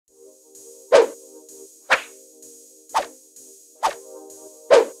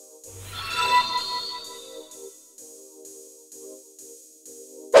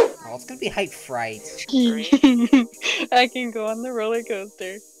Oh, it's gonna be height fright. I can go on the roller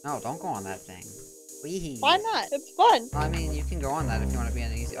coaster. No, don't go on that thing. Wee. Why not? It's fun. I mean, you can go on that if you want to be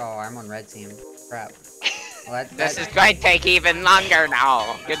an easy. Oh, I'm on red team. Crap. Well, This is going to take even longer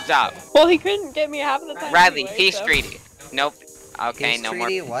now. Good job. Well, he couldn't get me half of the time. Riley, anyway, he's so. greedy. Nope. Okay, He's no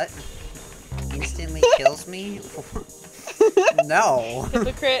treaty, more. what? Instantly kills me? No.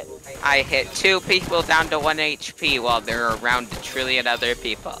 Hypocrite. I hit 2 people down to 1 HP while there are around a trillion other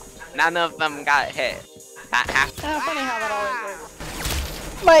people. None of them got hit. That happened. Funny how that always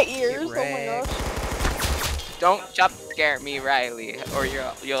works. My ears, oh my gosh. Don't jump scare me, Riley, or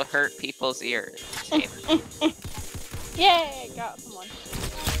you'll hurt people's ears. Yay, got someone.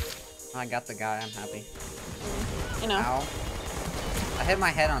 I got the guy, I'm happy. You know. Ow. I hit my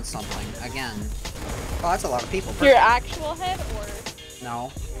head on something, again. Oh, that's a lot of people. Your actual head, or?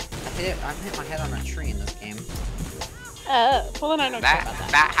 No. I hit my head on a tree in this game. Well then I don't care about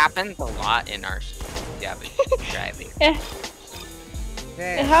that. That happens a lot in our Riley. Yeah.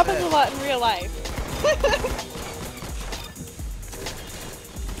 Yeah, It happens a lot in real life.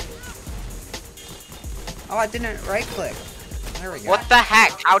 Oh, I didn't right click. There we go. What the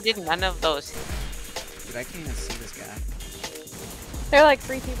heck? How did none of those? Dude, I can't even see this guy. There are like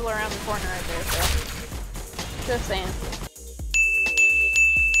 3 people around the corner right there, so. Just saying.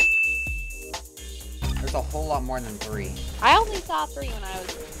 There's a whole lot more than 3. I only saw 3 when I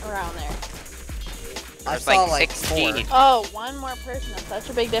was around there. I There's saw like like 16. 4. Oh, 1 more person. That's such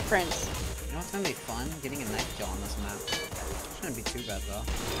a big difference. You know what's gonna be fun? Getting a knife kill on this map. Shouldn't be too bad though.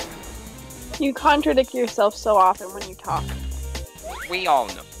 You contradict yourself so often when you talk. We all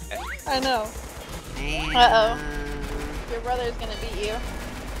know it. I know. And... Uh-oh. Your brother's gonna beat you.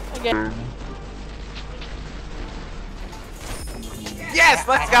 Again. Yes,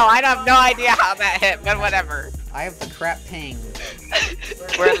 let's go. I have no idea how that hit, but whatever. I have the crap ping.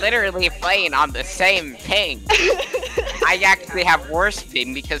 We're literally playing on the same ping. I actually have worse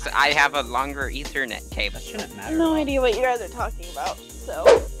ping because I have a longer Ethernet cable. That shouldn't I matter. have no idea what you guys are talking about, so.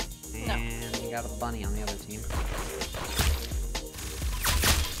 And you got a bunny on the other team.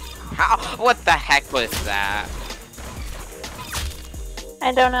 How? What the heck was that?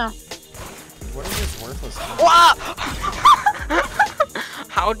 I don't know. What is this worthless thing? Whoa!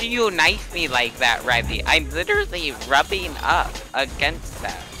 How do you knife me like that, Riley? I'm literally rubbing up against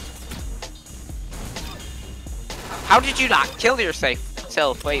that. How did you not kill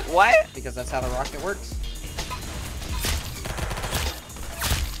yourself? Wait, what? Because that's how the rocket works.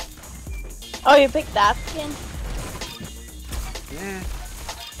 Oh, you picked that skin? Yeah.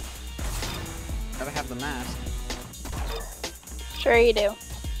 Gotta have the mask. Sure you do.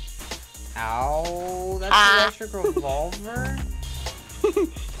 Ow, that's the electric revolver?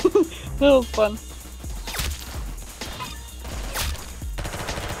 That was fun.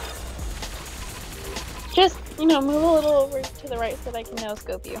 Just, you know, move a little over to the right so that I can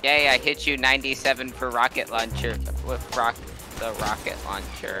no-scope you. Yay, I hit you 97 for rocket launcher with the rocket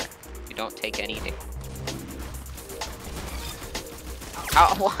launcher. You don't take any damage.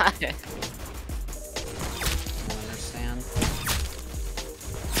 Oh, what? I don't understand.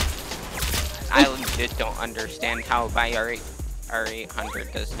 I legit don't understand how my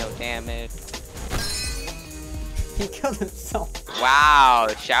R800 does no damage. He killed himself. Wow,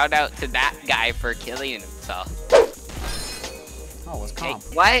 shout out to that guy for killing himself. Oh, it was comp. Hey,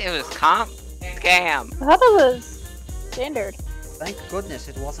 what? It was comp? Scam. I thought it was standard. Thank goodness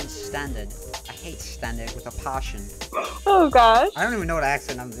it wasn't standard. I hate standard with a passion. Oh gosh. I don't even know what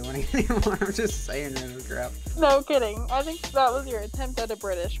accent I'm doing anymore. I'm just saying random crap. No kidding. I think that was your attempt at a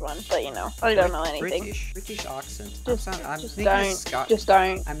British one, but you know, I don't know anything. British accent. Just I'm don't. Just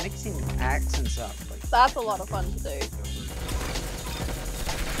don't. I'm mixing accents up. Like, That's a lot of fun to do.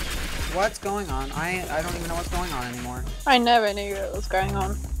 what's going on? I don't even know what's going on anymore. I never knew what was going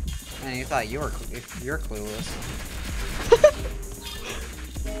on. And you thought you're clueless.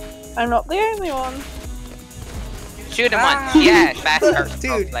 I'm not the only one. Shoot him once. Yes, that's our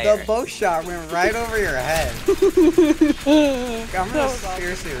Dude, player. the bow shot went right over your head. I'm gonna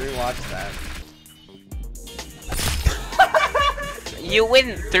seriously rewatch that. You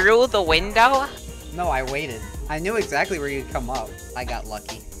went through the window? No, I waited. I knew exactly where you'd come up. I got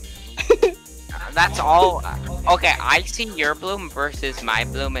lucky. That's all. Okay, I see your bloom versus my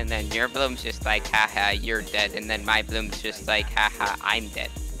bloom, and then your bloom's just like, haha, you're dead, and then my bloom's just like, haha, I'm dead.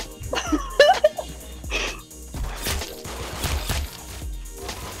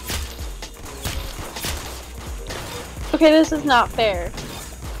 Okay, this is not fair.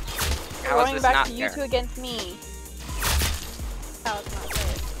 How We're is going this back not to you fair? two against me. How it's not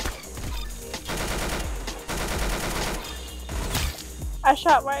fair. I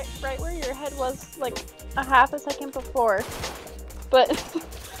shot right where your head was like a half a second before, but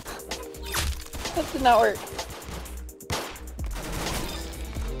that did not work.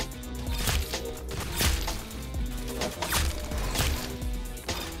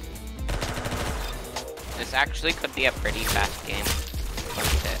 This actually could be a pretty fast game. Look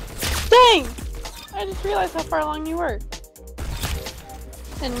at it. Dang! I just realized how far along you were.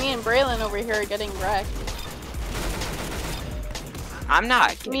 And me and Braylon over here are getting wrecked. I'm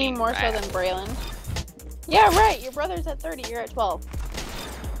not Me getting more wrecked. so than Braylon. Yeah, right. Your brother's at 30. You're at 12.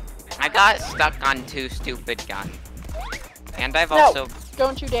 I got stuck on 2 stupid guns. And I've No. also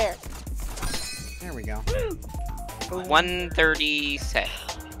Don't you dare. There we go. 136.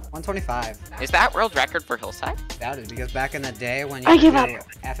 125. Is that world record for hillside? Doubted, because back in the day when I you give could do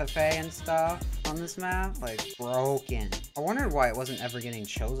FFA and stuff on this map, like, broken. I wondered why it wasn't ever getting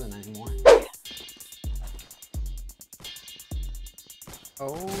chosen anymore.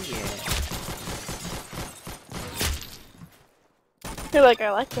 Oh, yeah. You're like,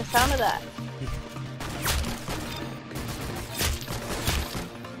 I like the sound of that.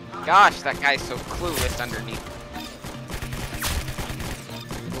 Gosh, that guy's so clueless underneath.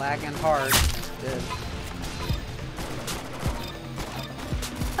 Lagging hard. Good.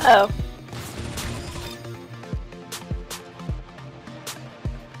 Oh.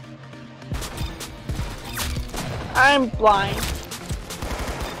 I'm blind.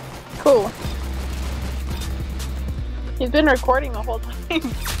 Cool. He's been recording the whole time.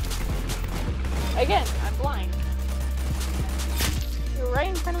 Again, I'm blind. You're right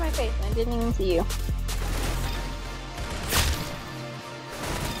in front of my face and I didn't even see you.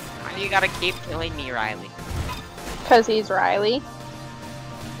 Why do you gotta keep killing me, Riley? Because he's Riley.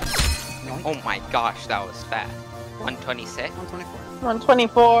 Oh my gosh, that was fast. 126? 124.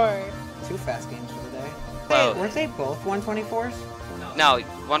 124. 2 fast games for the day. Whoa. Weren't they both 124s? No,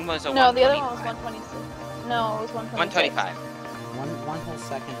 one was a No, the other one was 125. 126. No, it was 126. 125. One whole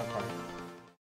second apart.